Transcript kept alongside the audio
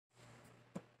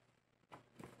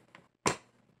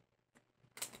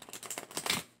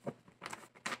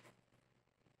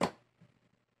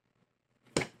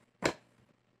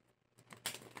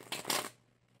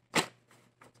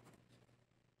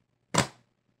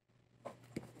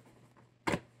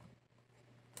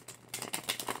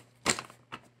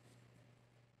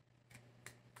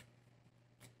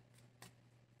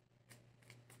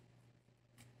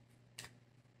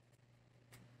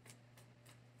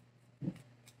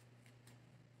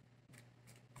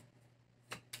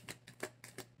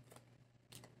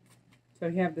So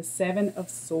you have the Seven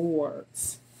of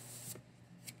Swords.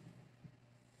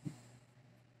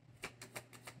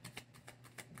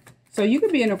 So you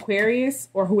could be an Aquarius,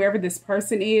 or whoever this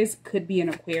person is could be an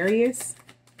Aquarius.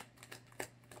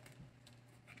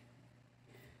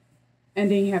 And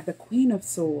then you have the Queen of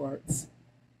Swords.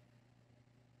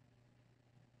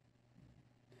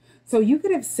 So you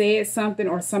could have said something,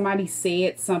 or somebody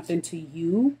said something to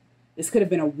you. This could have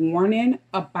been a warning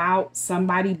about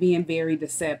somebody being very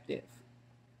deceptive.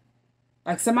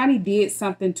 Like somebody did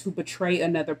something to betray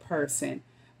another person,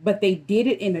 but they did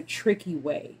it in a tricky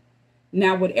way.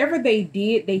 Now, whatever they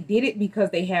did it because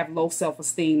they have low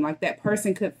self-esteem. Like that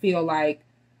person could feel like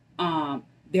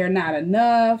they're not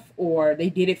enough, or they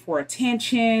did it for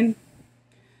attention.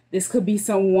 This could be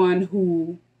someone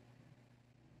who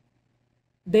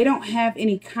they don't have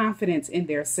any confidence in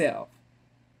their self.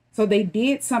 So they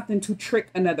did something to trick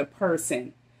another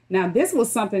person. Now, this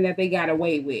was something that they got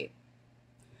away with.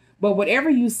 But whatever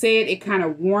you said, it kind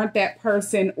of warned that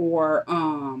person, or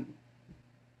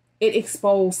it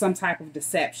exposed some type of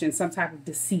deception, some type of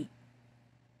deceit.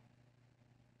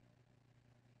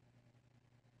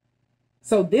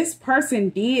 So this person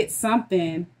did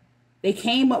something. They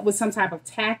came up with some type of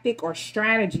tactic or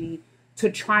strategy to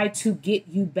try to get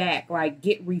you back, like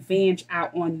get revenge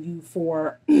out on you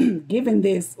for giving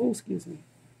this, oh, excuse me,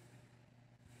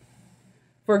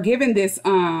 for giving this,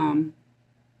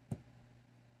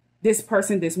 this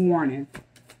person this warning.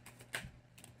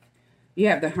 You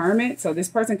have the Hermit. So this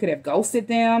person could have ghosted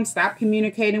them, stopped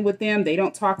communicating with them. They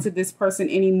don't talk to this person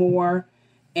anymore.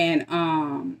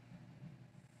 And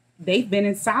they've been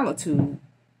in solitude.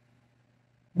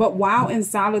 But while in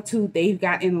solitude, they've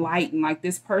got enlightened. Like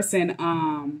this person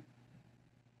found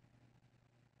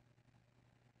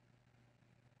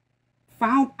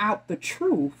out the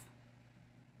truth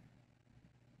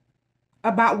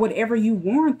about whatever you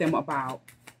warned them about.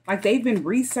 Like they've been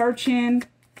researching,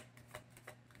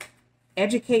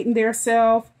 educating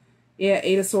themselves. Yeah,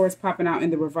 Eight of Swords popping out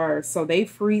in the reverse. So they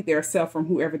freed themselves from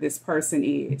whoever this person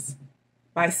is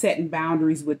by setting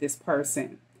boundaries with this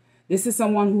person. This is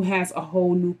someone who has a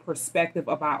whole new perspective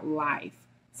about life.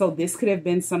 So this could have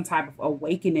been some type of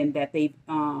awakening that they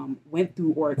went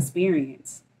through or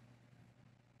experienced.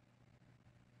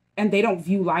 And they don't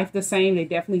view life the same. They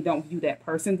definitely don't view that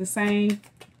person the same.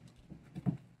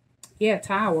 Yeah,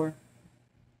 Tower.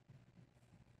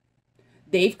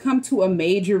 They've come to a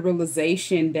major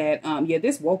realization that, yeah,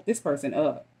 this woke this person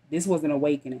up. This was an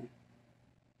awakening.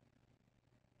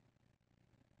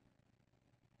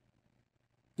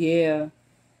 Yeah.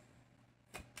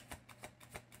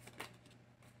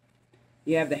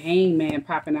 You have the Hangman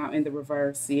popping out in the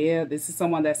reverse. Yeah, this is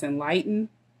someone that's enlightened.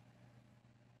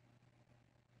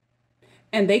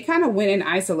 And they kind of went in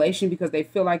isolation because they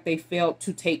feel like they failed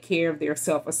to take care of their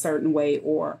self a certain way,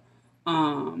 or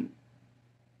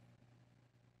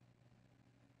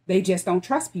they just don't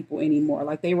trust people anymore.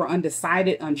 Like they were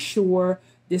undecided, unsure.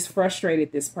 This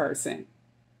frustrated this person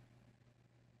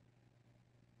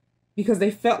because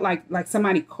they felt like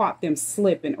somebody caught them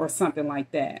slipping or something like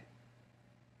that.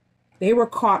 They were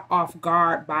caught off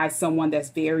guard by someone that's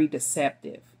very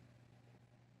deceptive.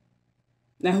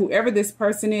 Now, whoever this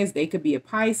person is, they could be a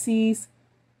Pisces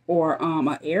or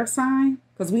an air sign,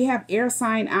 because we have air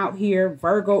sign out here,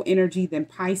 Virgo energy, then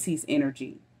Pisces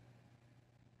energy.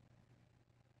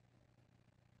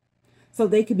 So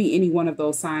they could be any one of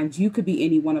those signs. You could be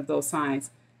any one of those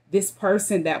signs. This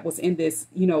person that was in this,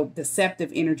 you know, deceptive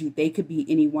energy, they could be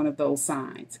any one of those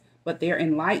signs, but they're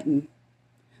enlightened.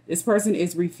 This person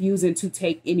is refusing to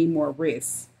take any more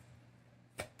risks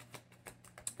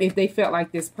if they felt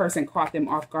like this person caught them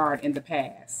off guard in the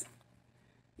past.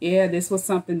 Yeah, this was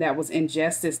something that was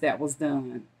injustice that was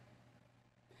done.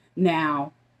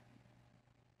 Now,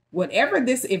 whatever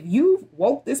this, if you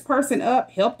woke this person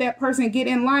up, helped that person get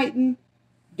enlightened,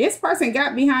 this person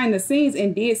got behind the scenes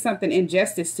and did something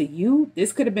injustice to you.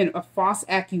 This could have been a false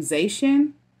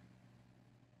accusation.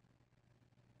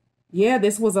 Yeah,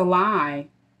 this was a lie.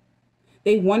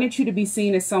 They wanted you to be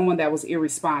seen as someone that was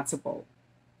irresponsible.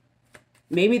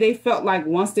 Maybe they felt like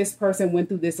once this person went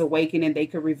through this awakening, they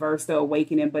could reverse the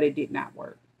awakening, but it did not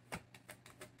work.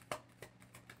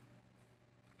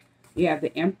 You have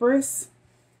the Empress.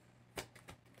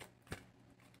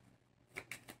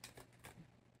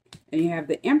 And you have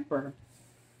the Emperor.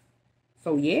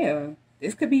 So yeah,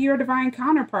 this could be your divine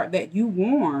counterpart that you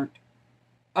warned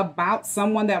about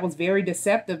someone that was very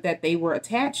deceptive that they were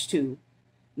attached to.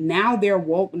 Now they're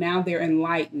woke, now they're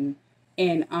enlightened.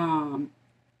 And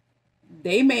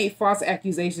they made false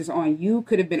accusations on you,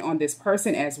 could have been on this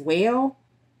person as well.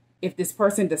 If this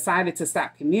person decided to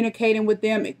stop communicating with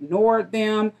them, ignored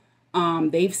them,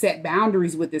 They've set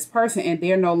boundaries with this person, and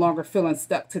they're no longer feeling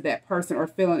stuck to that person or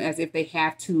feeling as if they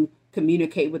have to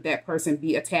communicate with that person,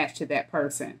 be attached to that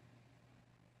person.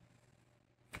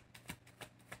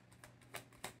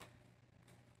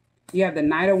 You have the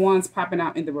Knight of Wands popping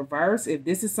out in the reverse. If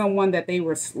this is someone that they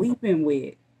were sleeping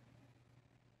with.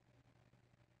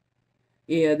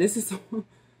 Yeah, this is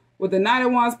with the Knight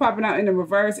of Wands popping out in the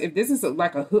reverse. If this is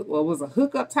like a hook, well, it was a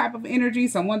hookup type of energy,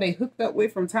 someone they hooked up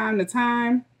with from time to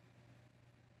time.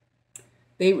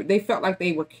 They felt like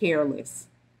they were careless.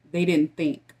 They didn't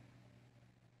think.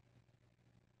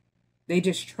 They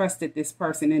just trusted this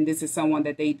person, and this is someone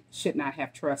that they should not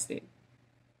have trusted.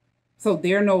 So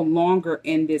they're no longer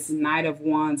in this Knight of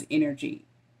Wands energy.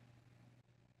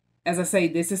 As I say,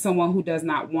 this is someone who does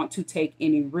not want to take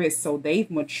any risks. So they've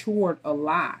matured a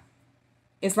lot.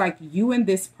 It's like you and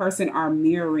this person are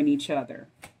mirroring each other.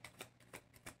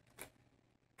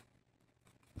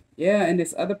 Yeah, and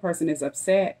this other person is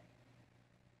upset.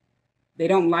 They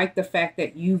don't like the fact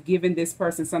that you've given this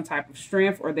person some type of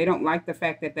strength, or they don't like the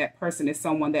fact that that person is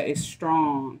someone that is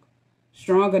strong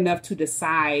enough to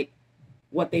decide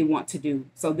what they want to do.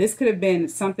 So this could have been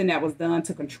something that was done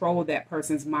to control that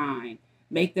person's mind,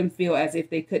 make them feel as if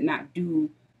they could not do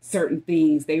certain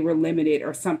things, they were limited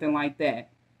or something like that.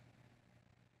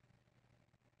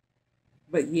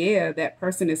 But yeah, that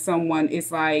person is someone,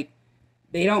 it's like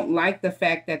they don't like the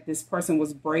fact that this person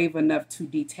was brave enough to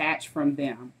detach from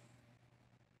them.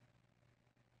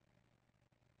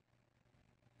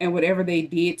 And whatever they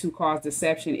did to cause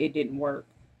deception, it didn't work.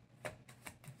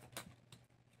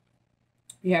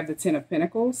 You have the Ten of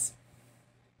Pentacles.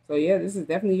 So yeah, this is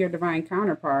definitely your divine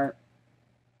counterpart.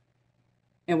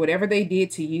 And whatever they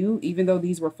did to you, even though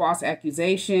these were false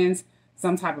accusations,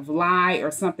 some type of lie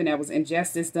or something that was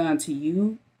injustice done to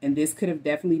you, and this could have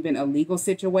definitely been a legal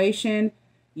situation,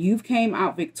 you've came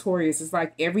out victorious. It's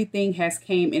like everything has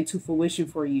came into fruition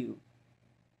for you.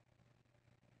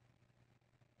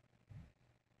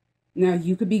 Now,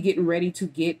 you could be getting ready to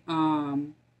get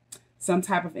some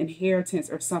type of inheritance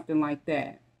or something like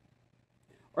that.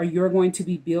 Or you're going to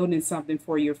be building something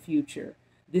for your future.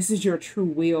 This is your true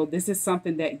will. This is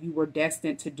something that you were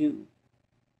destined to do.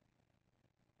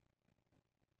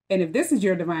 And if this is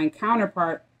your divine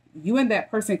counterpart, you and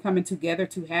that person coming together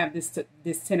to have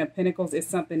this Ten of Pentacles is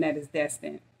something that is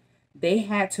destined. They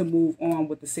had to move on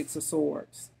with the Six of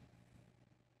Swords.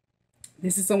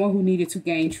 This is someone who needed to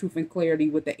gain truth and clarity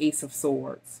with the Ace of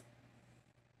Swords.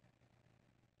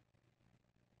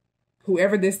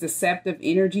 Whoever this deceptive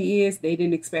energy is, they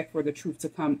didn't expect for the truth to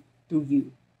come through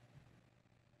you.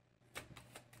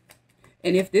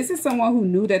 And if this is someone who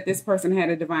knew that this person had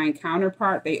a divine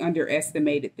counterpart, they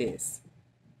underestimated this.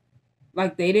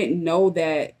 Like they didn't know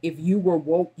that if you were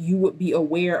woke, you would be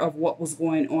aware of what was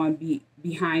going on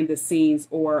behind the scenes,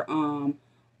 or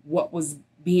what was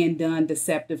being done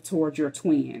deceptive towards your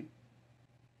twin.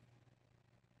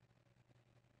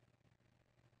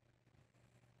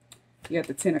 You have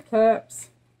the Ten of Cups.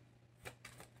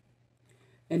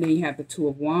 And then you have the Two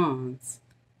of Wands.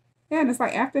 Yeah, and it's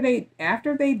like after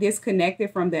they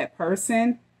disconnected from that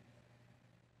person,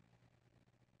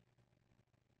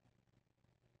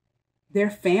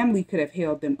 their family could have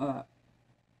held them up.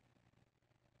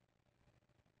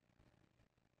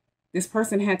 This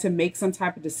person had to make some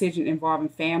type of decision involving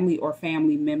family or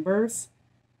family members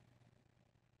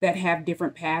that have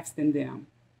different paths than them.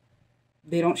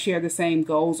 They don't share the same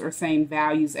goals or same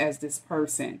values as this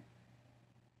person.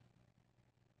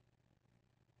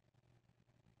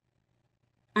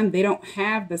 And they don't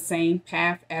have the same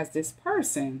path as this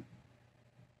person.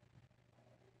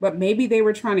 But maybe they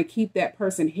were trying to keep that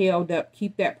person held up,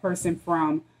 keep that person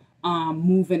from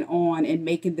moving on and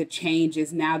making the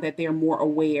changes now that they're more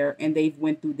aware and they've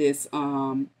went through this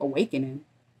awakening.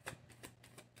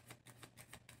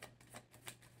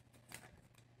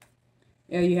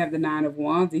 Yeah, you have the Nine of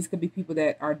Wands. These could be people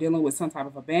that are dealing with some type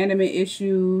of abandonment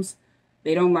issues.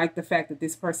 They don't like the fact that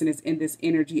this person is in this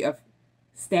energy of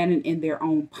standing in their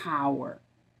own power,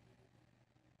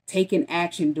 taking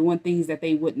action, doing things that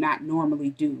they would not normally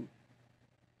do.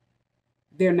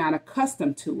 They're not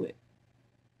accustomed to it.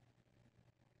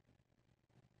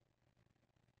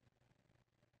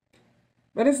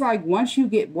 But it's like once you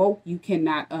get woke, you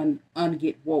cannot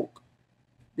unget woke.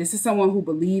 This is someone who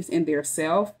believes in their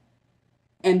self,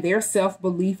 and their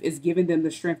self-belief is giving them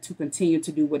the strength to continue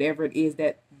to do whatever it is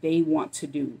that they want to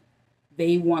do.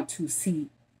 They want to see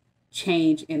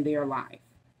change in their life.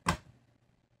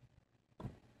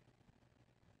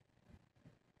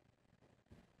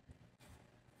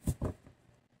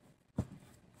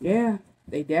 Yeah,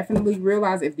 they definitely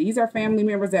realize if these are family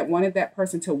members that wanted that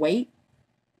person to wait,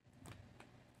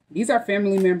 These are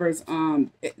family members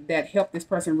that helped this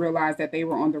person realize that they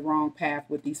were on the wrong path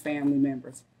with these family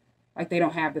members. Like they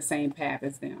don't have the same path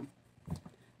as them.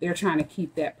 They're trying to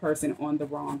keep that person on the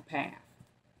wrong path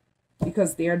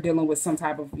because they're dealing with some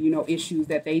type of, issues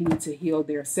that they need to heal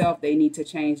their self. They need to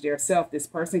change their self. This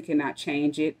person cannot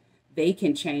change it. They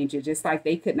can change it. Just like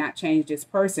they could not change this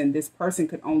person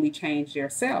could only change their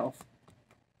self.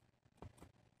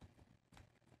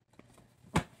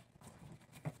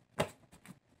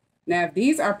 Now, if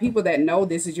these are people that know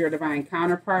this is your divine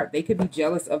counterpart, they could be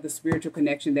jealous of the spiritual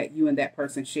connection that you and that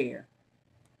person share.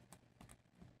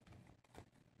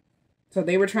 So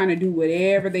they were trying to do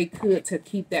whatever they could to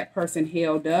keep that person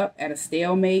held up at a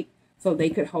stalemate so they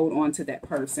could hold on to that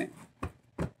person.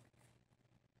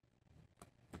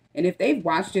 And if they've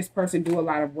watched this person do a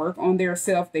lot of work on their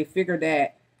self, they figure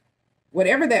that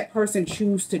whatever that person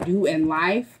chooses to do in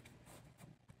life,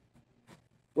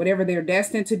 whatever they're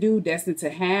destined to do, destined to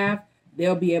have,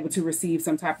 they'll be able to receive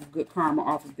some type of good karma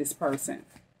off of this person.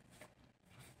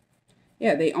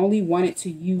 Yeah, they only wanted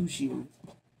to use you.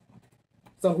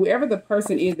 So whoever the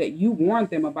person is that you warned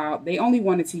them about, they only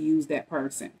wanted to use that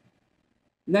person.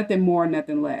 Nothing more,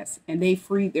 nothing less. And they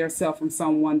freed themselves from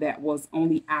someone that was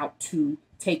only out to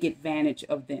take advantage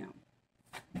of them.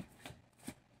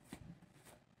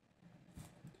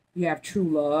 You have true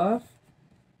love,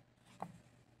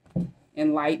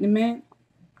 enlightenment,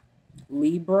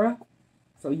 Libra.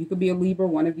 So you could be a Libra.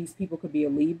 One of these people could be a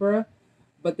Libra.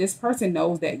 But this person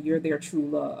knows that you're their true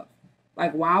love.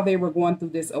 Like while they were going through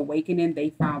this awakening,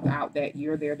 they found out that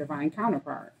you're their divine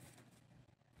counterpart.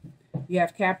 You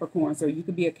have Capricorn. So you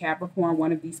could be a Capricorn.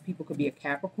 One of these people could be a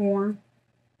Capricorn.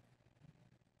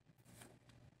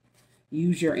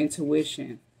 Use your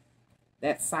intuition.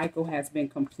 That cycle has been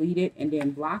completed, and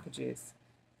then blockages.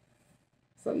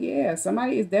 So yeah,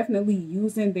 somebody is definitely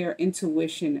using their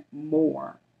intuition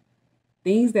more.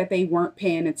 Things that they weren't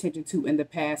paying attention to in the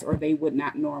past or they would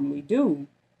not normally do.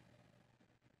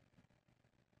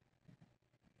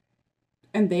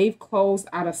 And they've closed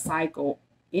out a cycle.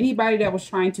 Anybody that was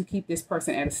trying to keep this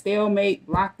person at a stalemate,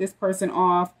 block this person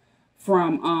off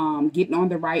from getting on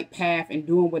the right path and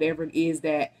doing whatever it is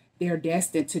that they're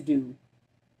destined to do.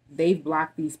 They've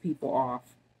blocked these people off.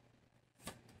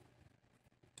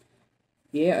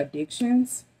 Yeah,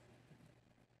 addictions.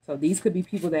 So these could be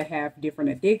people that have different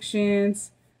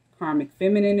addictions. Karmic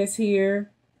feminine is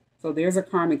here. So there's a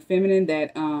karmic feminine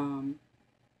that,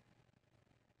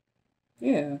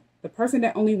 yeah, the person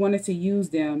that only wanted to use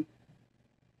them,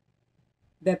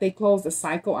 that they closed the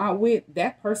cycle out with,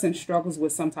 that person struggles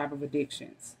with some type of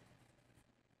addictions.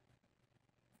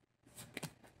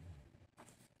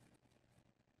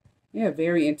 Yeah,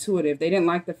 very intuitive. They didn't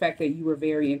like the fact that you were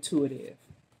very intuitive.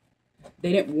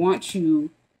 They didn't want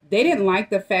you. They didn't like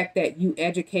the fact that you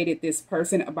educated this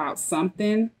person about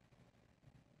something.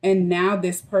 And now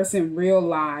this person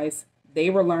realized they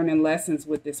were learning lessons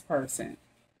with this person.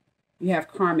 You have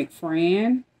karmic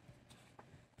friend,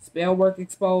 spell work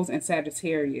exposed, and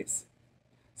Sagittarius.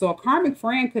 So a karmic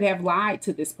friend could have lied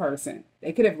to this person.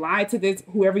 They could have lied to this,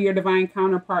 whoever your divine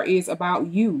counterpart is, about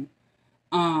you.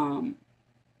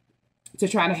 To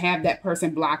try to have that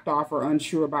person blocked off or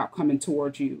unsure about coming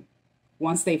towards you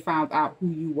once they found out who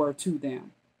you were to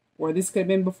them. Or this could have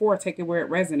been before, take it where it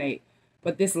resonates.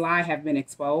 But this lie have been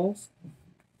exposed.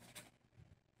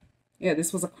 Yeah,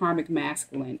 this was a karmic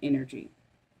masculine energy,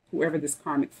 whoever this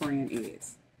karmic friend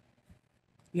is.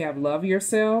 You have love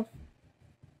yourself.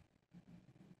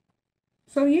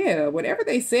 So yeah, whatever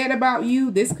they said about you,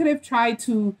 this could have tried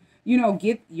to,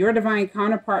 get your divine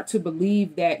counterpart to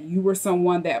believe that you were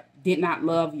someone that did not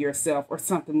love yourself or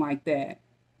something like that.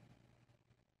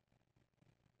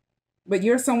 But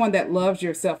you're someone that loves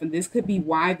yourself, and this could be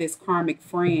why this karmic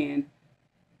friend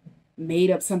made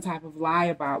up some type of lie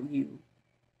about you.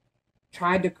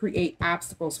 Tried to create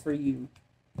obstacles for you.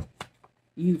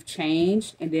 You've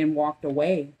changed and then walked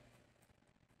away.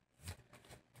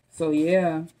 So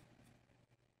yeah,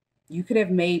 you could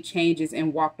have made changes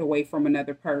and walked away from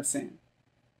another person.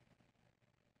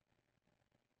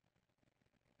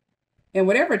 And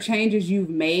whatever changes you've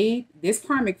made, this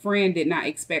karmic friend did not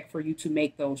expect for you to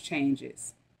make those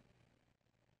changes.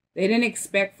 They didn't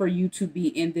expect for you to be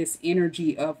in this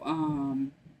energy of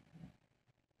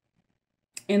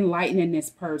enlightening this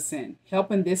person,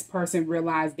 helping this person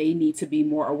realize they need to be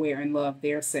more aware and love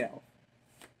their self.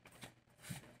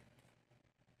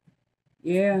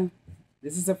 Yeah,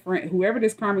 this is a friend. Whoever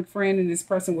this karmic friend and this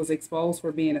person was exposed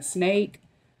for being a snake.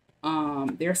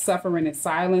 They're suffering in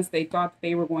silence. They thought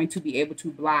they were going to be able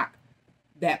to block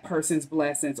that person's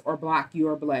blessings or block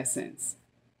your blessings.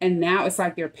 And now it's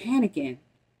like they're panicking.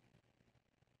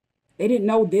 They didn't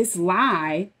know this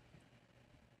lie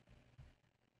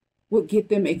would get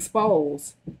them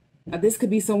exposed. Now, this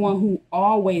could be someone who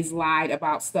always lied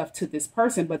about stuff to this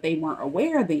person, but they weren't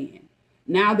aware then.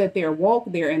 Now that they're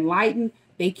woke, they're enlightened,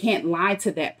 they can't lie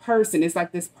to that person. It's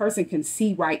like this person can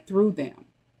see right through them.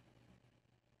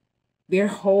 Their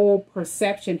whole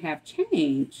perception have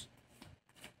changed.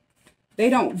 They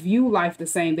don't view life the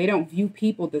same. They don't view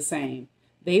people the same.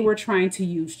 They were trying to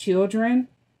use children.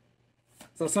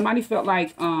 So somebody felt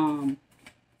like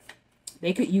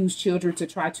they could use children to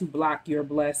try to block your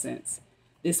blessings.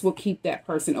 This will keep that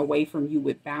person away from you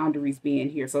with boundaries being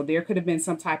here. So there could have been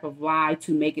some type of lie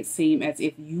to make it seem as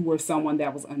if you were someone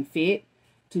that was unfit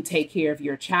to take care of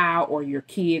your child or your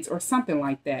kids or something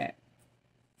like that.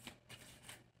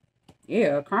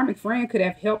 Yeah, a karmic friend could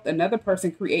have helped another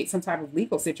person create some type of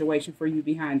legal situation for you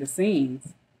behind the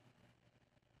scenes.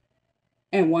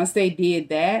 And once they did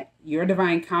that, your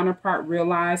divine counterpart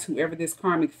realized whoever this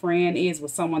karmic friend is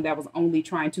was someone that was only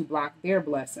trying to block their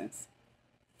blessings.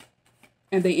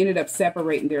 And they ended up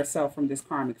separating themselves from this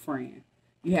karmic friend.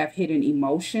 You have hidden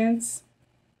emotions.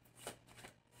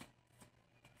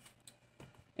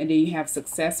 And then you have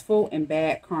successful and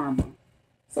bad karma.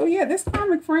 So yeah, this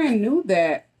karmic friend knew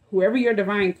that whoever your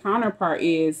divine counterpart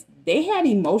is, they had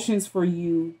emotions for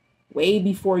you way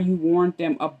before you warned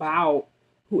them about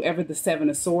whoever the Seven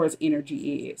of Swords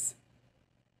energy is.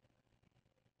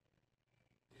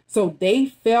 So they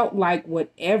felt like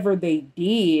whatever they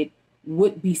did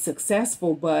would be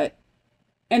successful,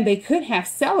 and they could have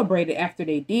celebrated after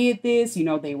they did this. You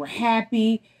know, they were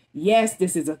happy. Yes,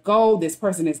 this is a goal. This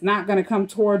person is not going to come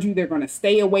towards you. They're going to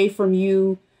stay away from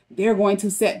you. They're going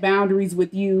to set boundaries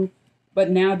with you. But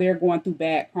now they're going through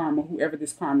bad karma, whoever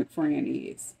this karmic friend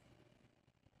is.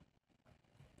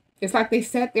 It's like they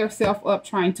set themselves up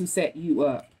trying to set you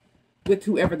up with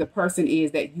whoever the person is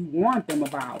that you warned them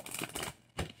about.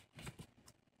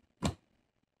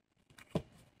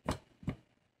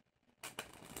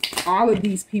 All of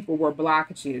these people were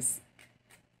blockages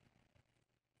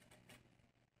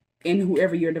in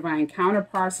whoever your divine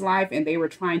counterpart's life, and they were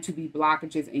trying to be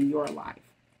blockages in your life.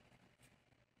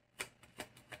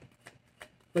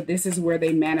 But this is where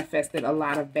they manifested a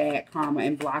lot of bad karma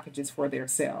and blockages for their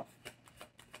self.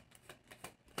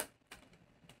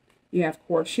 You have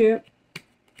courtship.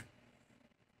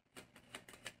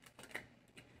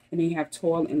 And then you have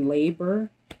toil and labor,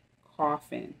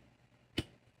 coffin.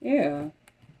 Yeah.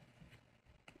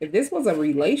 If this was a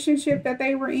relationship that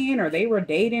they were in, or they were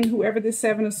dating whoever this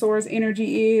Seven of Swords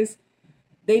energy is,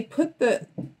 they put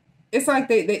it's like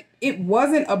it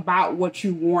wasn't about what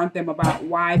you warned them about,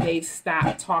 why they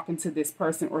stopped talking to this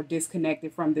person or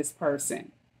disconnected from this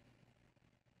person.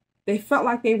 They felt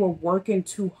like they were working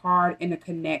too hard in a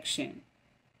connection.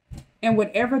 And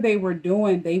whatever they were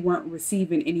doing, they weren't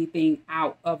receiving anything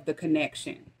out of the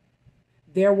connection.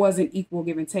 There wasn't equal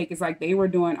give and take. It's like they were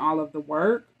doing all of the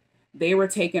work. They were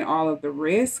taking all of the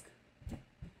risk.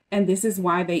 And this is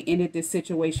why they ended this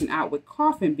situation out with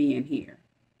coffin being here.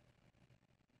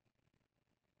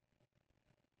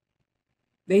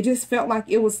 They just felt like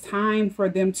it was time for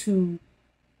them to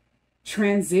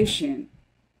transition.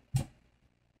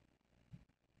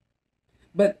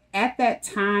 But at that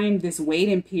time, this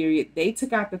waiting period, they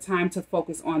took out the time to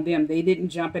focus on them. They didn't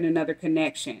jump in another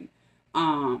connection.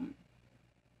 And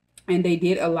they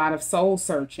did a lot of soul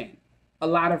searching, a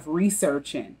lot of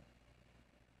researching,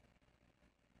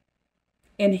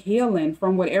 and healing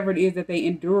from whatever it is that they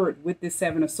endured with this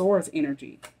Seven of Swords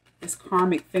energy, this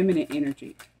karmic feminine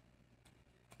energy.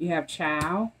 You have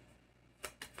child,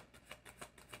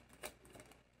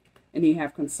 and you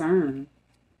have concern.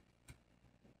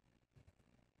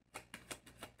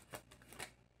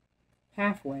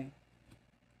 Pathway.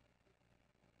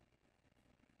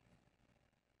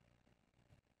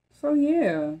 So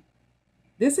yeah,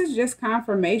 this is just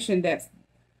confirmation that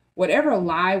whatever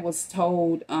lie was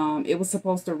told, it was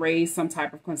supposed to raise some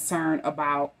type of concern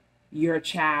about your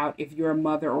child, if you're a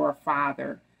mother or a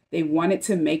father. They wanted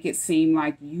to make it seem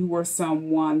like you were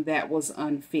someone that was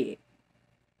unfit.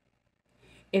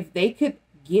 If they could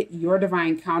get your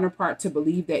divine counterpart to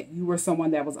believe that you were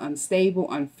someone that was unstable,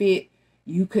 unfit,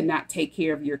 you could not take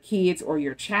care of your kids or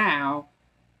your child,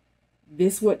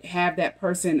 this would have that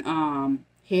person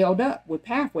held up with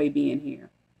pathway being here.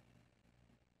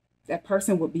 That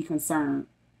person would be concerned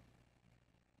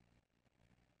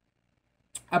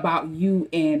about you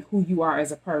and who you are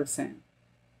as a person.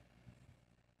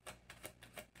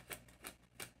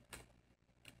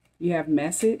 You have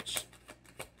message.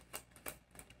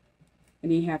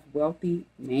 And you have wealthy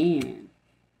man.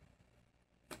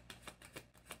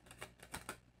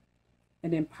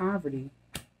 And then poverty.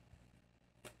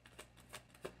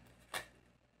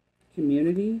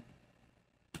 community.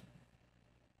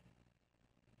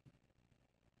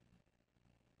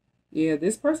 Yeah,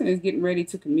 this person is getting ready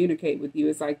to communicate with you.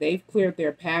 It's like they've cleared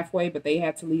their pathway, but they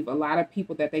had to leave a lot of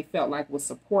people that they felt like would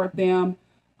support them,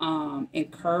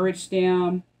 encourage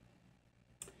them,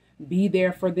 be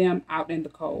there for them out in the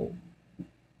cold.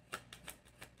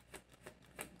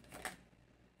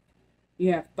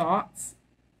 You have thoughts,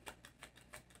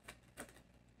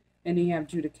 and then you have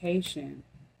adjudication.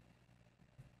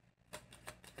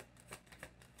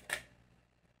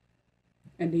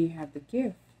 And then you have the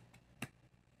gift.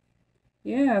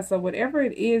 Yeah, so whatever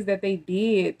it is that they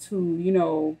did to, you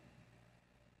know,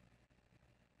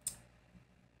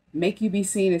 make you be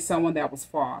seen as someone that was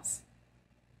false.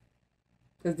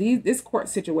 Because this court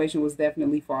situation was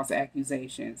definitely false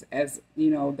accusations. As, you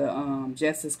know, the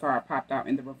justice card popped out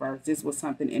in the reverse. This was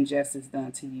something injustice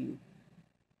done to you.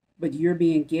 But you're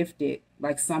being gifted.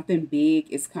 Like something big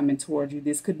is coming towards you.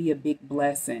 This could be a big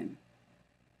blessing.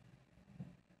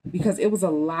 Because it was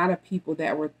a lot of people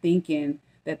that were thinking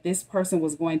that this person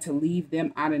was going to leave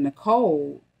them out in the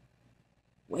cold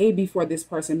way before this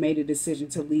person made a decision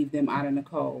to leave them out in the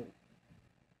cold.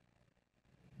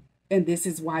 And this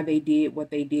is why they did what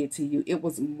they did to you. It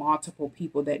was multiple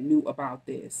people that knew about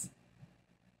this.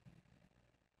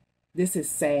 This is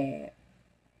sad.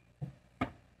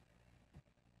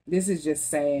 This is just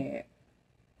sad.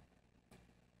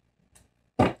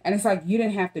 And it's like you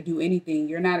didn't have to do anything.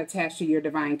 You're not attached to your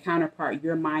divine counterpart.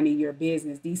 You're minding your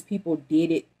business. These people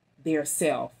did it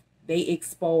theirself. They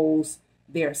exposed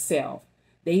theirself.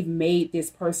 They've made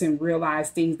this person realize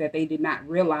things that they did not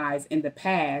realize in the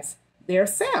past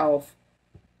theirself.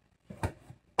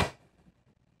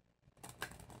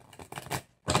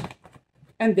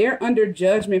 And they're under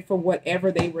judgment for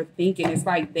whatever they were thinking. It's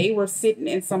like they were sitting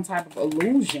in some type of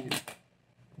illusion.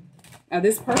 Now,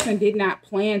 this person did not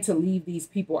plan to leave these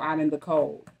people out in the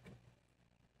cold.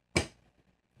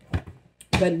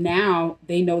 But now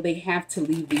they know they have to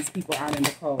leave these people out in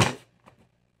the cold.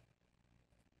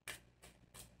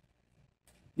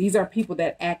 These are people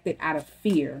that acted out of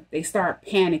fear. They start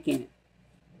panicking.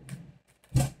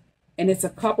 And it's a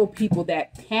couple people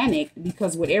that panicked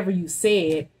because whatever you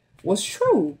said was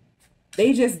true.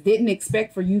 They just didn't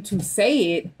expect for you to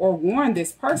say it or warn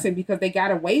this person because they got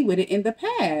away with it in the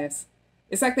past.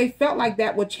 It's like they felt like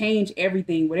that would change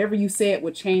everything. Whatever you said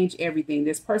would change everything.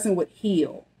 This person would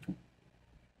heal.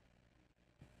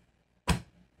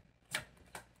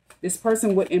 This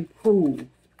person would improve.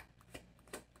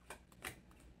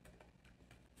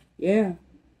 Yeah.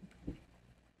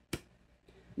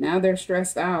 Now they're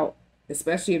stressed out,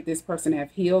 especially if this person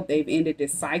have healed. They've ended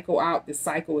this cycle out. This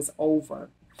cycle is over.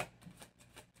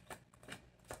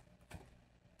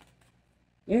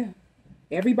 Yeah.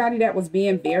 Everybody that was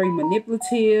being very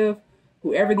manipulative,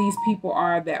 whoever these people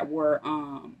are that were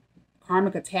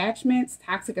karmic attachments,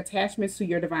 toxic attachments to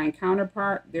your divine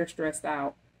counterpart, they're stressed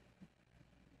out.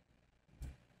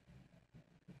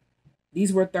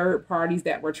 These were third parties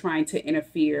that were trying to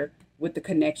interfere with the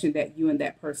connection that you and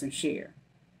that person share.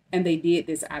 And they did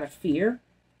this out of fear.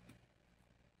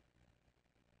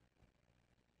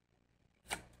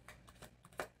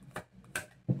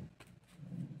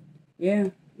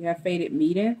 Yeah. You have fated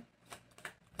meeting.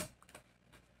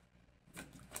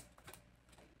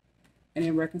 And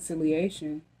then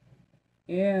reconciliation.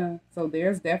 Yeah. So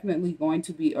there's definitely going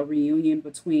to be a reunion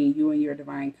between you and your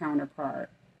divine counterpart.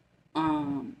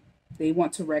 They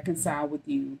want to reconcile with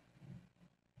you.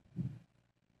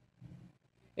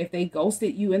 If they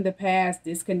ghosted you in the past,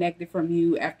 disconnected from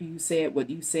you after you said what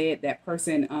you said, that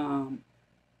person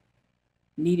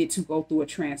needed to go through a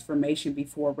transformation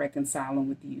before reconciling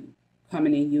with you,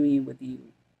 coming in union with you.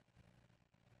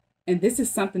 And this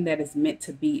is something that is meant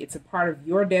to be. It's a part of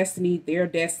your destiny, their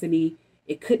destiny.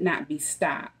 It could not be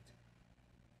stopped.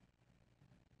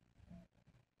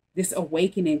 This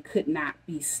awakening could not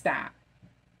be stopped,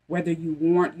 whether you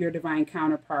warrant your divine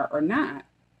counterpart or not.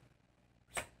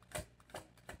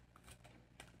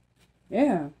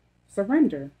 Yeah,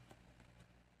 surrender.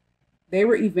 They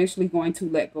were eventually going to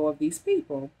let go of these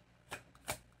people.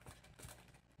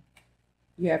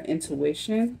 You have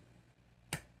intuition,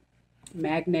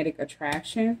 magnetic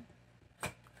attraction,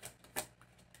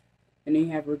 and then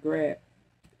you have regret.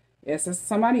 Yes, so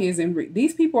somebody is in,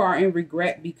 these people are in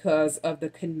regret because of the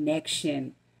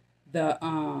connection, the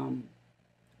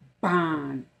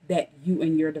bond that you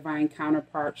and your divine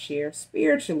counterpart share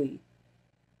spiritually.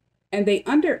 And they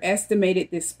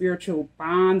underestimated this spiritual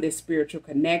bond, this spiritual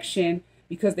connection,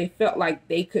 because they felt like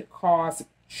they could cause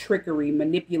trickery,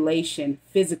 manipulation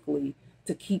physically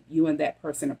to keep you and that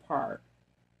person apart.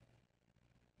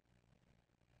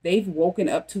 They've woken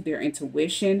up to their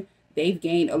intuition. They've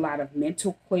gained a lot of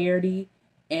mental clarity,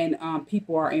 and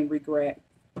people are in regret.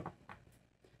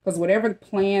 Because whatever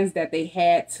plans that they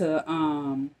had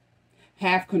to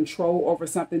have control over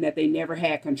something that they never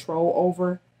had control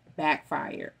over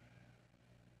backfired.